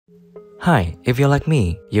Hi, if you're like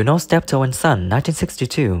me, you know Steptoe and Son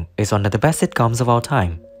 1962 is one of the best sitcoms of all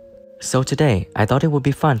time. So today, I thought it would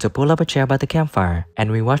be fun to pull up a chair by the campfire and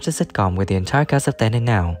rewatch the sitcom with the entire cast of then and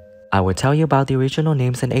now. I will tell you about the original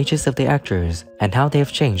names and ages of the actors and how they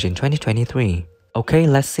have changed in 2023. Okay,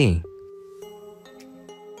 let's see.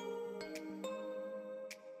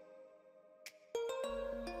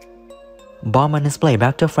 Barman is played by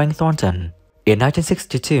actor Frank Thornton. In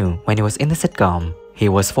 1962, when he was in the sitcom, he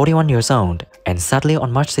was 41 years old, and sadly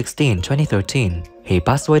on March 16, 2013, he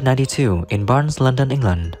passed away at 92 in Barnes, London,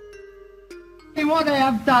 England. What I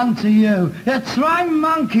have done to you? You're a trained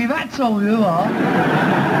monkey, that's all you are.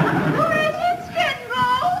 What is it,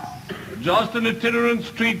 Skinrose? Just an itinerant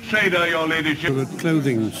street trader, your ladyship. At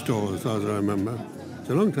clothing stores, as far as I remember. It's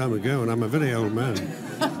a long time ago, and I'm a very old man.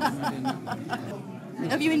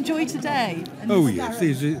 Have you enjoyed today? Oh yes,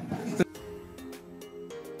 easy.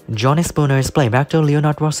 Johnny Spooner is played by actor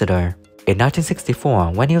Leonard Rossiter. In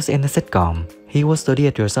 1964, when he was in the sitcom, he was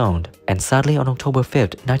 38 years old, and sadly on October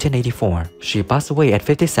 5, 1984, she passed away at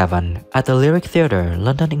 57 at the Lyric Theatre,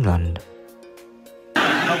 London, England.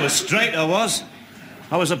 I was straight, I was.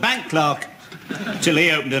 I was a bank clerk, till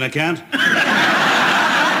he opened an account.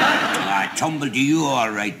 I tumbled you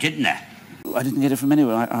all right, didn't I? I didn't get it from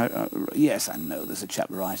anywhere. Yes, I know there's a chap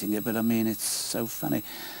writing it, but I mean, it's so funny.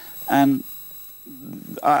 And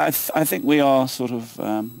I think we are sort of...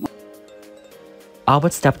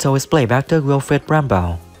 Albert Steptoe is played by actor Wilfrid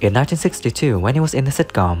Brambell. In 1962, when he was in the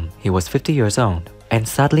sitcom, he was 50 years old, and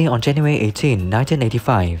sadly on January 18,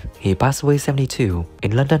 1985, he passed away 72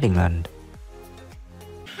 in London, England.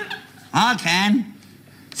 I can.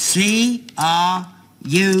 C-R-U-N.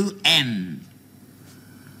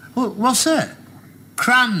 What's that?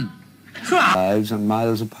 Crun. Lives and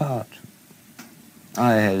miles apart.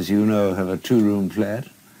 I, as you know, have a two-room flat.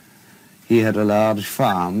 He had a large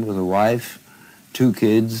farm with a wife, 2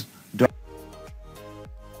 kids,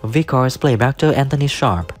 Vicar is played by actor Anthony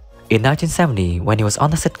Sharp. In 1970, when he was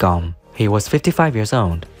on the sitcom, he was 55 years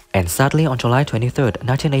old, and sadly on July 23,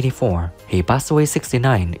 1984, he passed away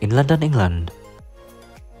 69 in London, England.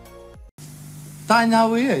 Don't know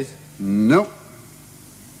who he is? Nope.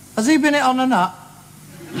 Has he been hit on the nut?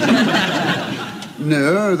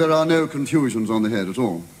 No, there are no contusions on the head at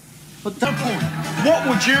all. But what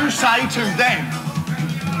would you say to them?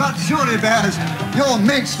 But surely, Bears, your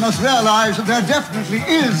mates must realise that there definitely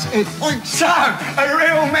is a point. So, a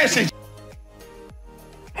real message.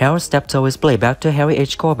 Harold Steptoe is played by actor Harry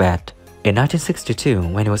H. Corbett. In 1962,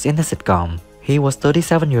 when he was in the sitcom, he was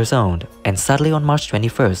 37 years old, and sadly on March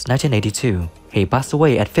 21, 1982, he passed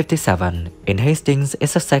away at 57 in Hastings,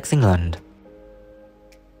 Essex, England.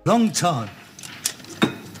 Long time.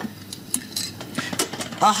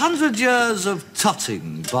 100 Years of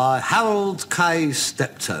Tutting by Harold K.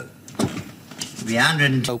 Steptoe. The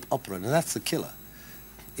 100 soap opera, and that's the killer.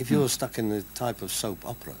 If you're stuck in the type of soap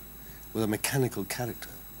opera with a mechanical character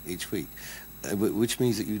each week, which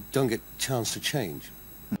means that you don't get a chance to change.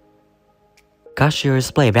 Cashier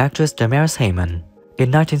is played by actress Damaris Heyman.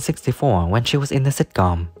 In 1964, when she was in the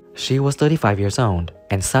sitcom, she was 35 years old,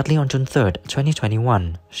 and sadly on June 3,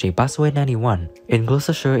 2021, she passed away at 91 in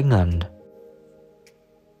Gloucestershire, England.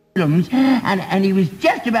 And he was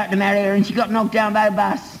just about to marry her and she got knocked down by a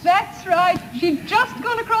bus. That's right. She'd just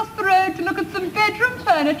gone across the road to look at some bedroom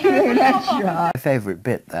furniture. Yeah, that's right. My favourite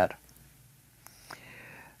bit, that.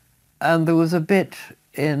 And there was a bit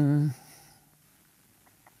in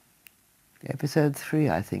episode 3,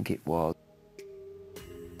 I think it was.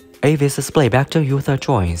 Avis is played by actor Eutha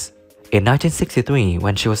Joyce. In 1963,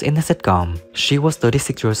 when she was in the sitcom, she was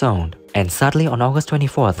 36 years old, and sadly on August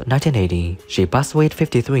 24, 1980, she passed away at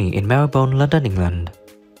 53 in Marylebone, London, England.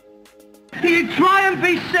 You try and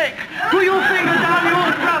be sick. Put your finger down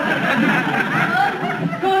your throat.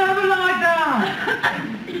 Go have a lie down.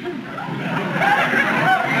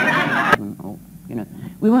 You know,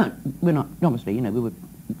 we're not, obviously, you know, we were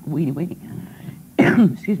weenie.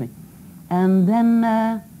 Excuse me. And then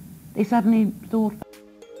they suddenly thought...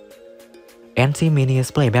 Auntie Minnie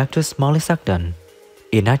is played by actress Molly Sugden.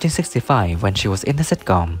 In 1965, when she was in the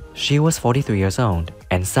sitcom, she was 43 years old,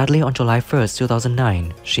 and sadly on July 1,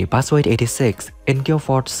 2009, she passed away at 86 in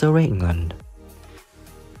Guildford, Surrey, England.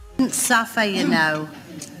 Didn't suffer, you know.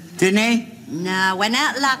 Didn't he? No, went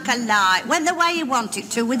out like a light. Went the way he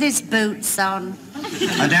wanted to, with his boots on.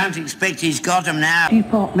 I don't expect he's got them now.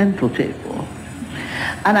 Departmental table.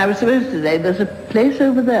 And I was supposed to say, there's a place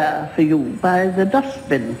over there for you by the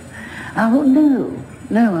dustbin. Oh, no,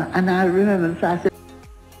 and I remember, so I said...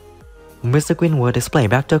 Mr. Greenwood is played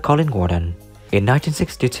by actor Colin Gordon. In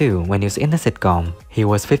 1962, when he was in the sitcom, he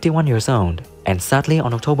was 51 years old, and sadly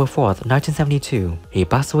on October 4th, 1972, he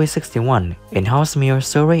passed away 61 in Housemere,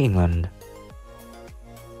 Surrey, England.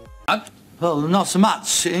 Well, not so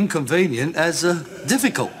much inconvenient as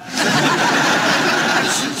difficult.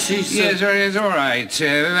 Yes, it's all right.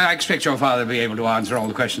 I expect your father to be able to answer all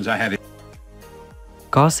the questions I have.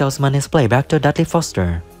 Car salesman is played by actor Dudley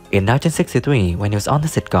Foster. In 1963, when he was on the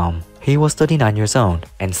sitcom, he was 39 years old,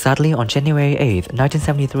 and sadly on January 8,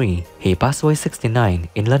 1973, he passed away 69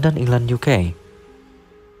 in London, England, UK.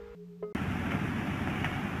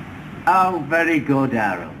 Oh, very good,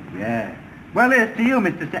 Harold. Yeah. Well, here's to you,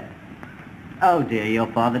 Mr. Oh dear, your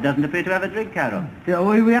father doesn't appear to have a drink, Harold.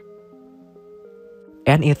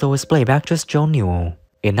 Anne Ethel is played by actress Joan Newell.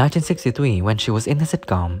 In 1963, when she was in the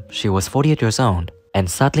sitcom, she was 48 years old, and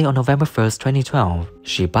sadly on November 1st, 2012,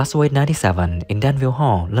 she passed away at 97 in Danville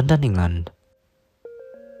Hall, London, England.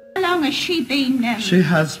 How long has she been there? She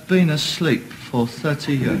has been asleep for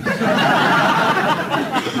 30 years.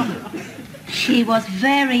 She was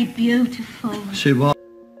very beautiful. She was.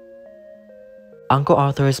 Uncle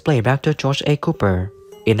Arthur is played by actor George A. Cooper.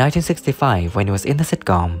 In 1965, when he was in the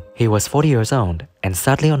sitcom, he was 40 years old, and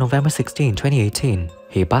sadly on November 16, 2018,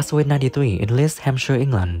 he passed away at 93 in Leeds, Hampshire,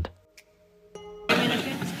 England.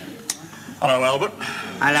 Hello, Albert.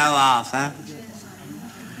 Hello, Arthur.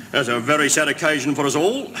 That's a very sad occasion for us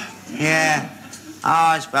all. Yeah.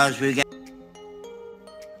 Oh, I suppose we get...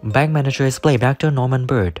 Bank manager is played by actor Norman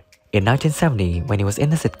Bird. In 1970, when he was in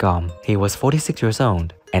the sitcom, he was 46 years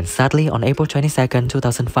old, and sadly on April 22,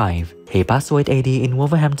 2005, he passed away at 80 in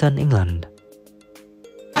Wolverhampton, England.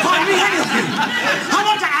 Find me any of you! I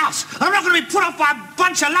want a house! I'm not going to be put off by a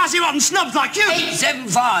bunch of lousy rotten snobs like you!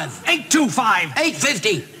 875. 825.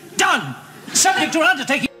 850. Done! Subject to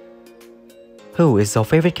undertaking. Who is your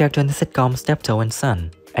favorite character in the sitcom Steptoe and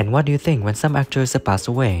Son? And what do you think when some actors have passed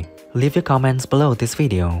away? Leave your comments below this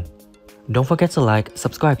video. Don't forget to like,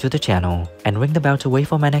 subscribe to the channel, and ring the bell to wait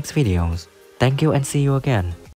for my next videos. Thank you and see you again.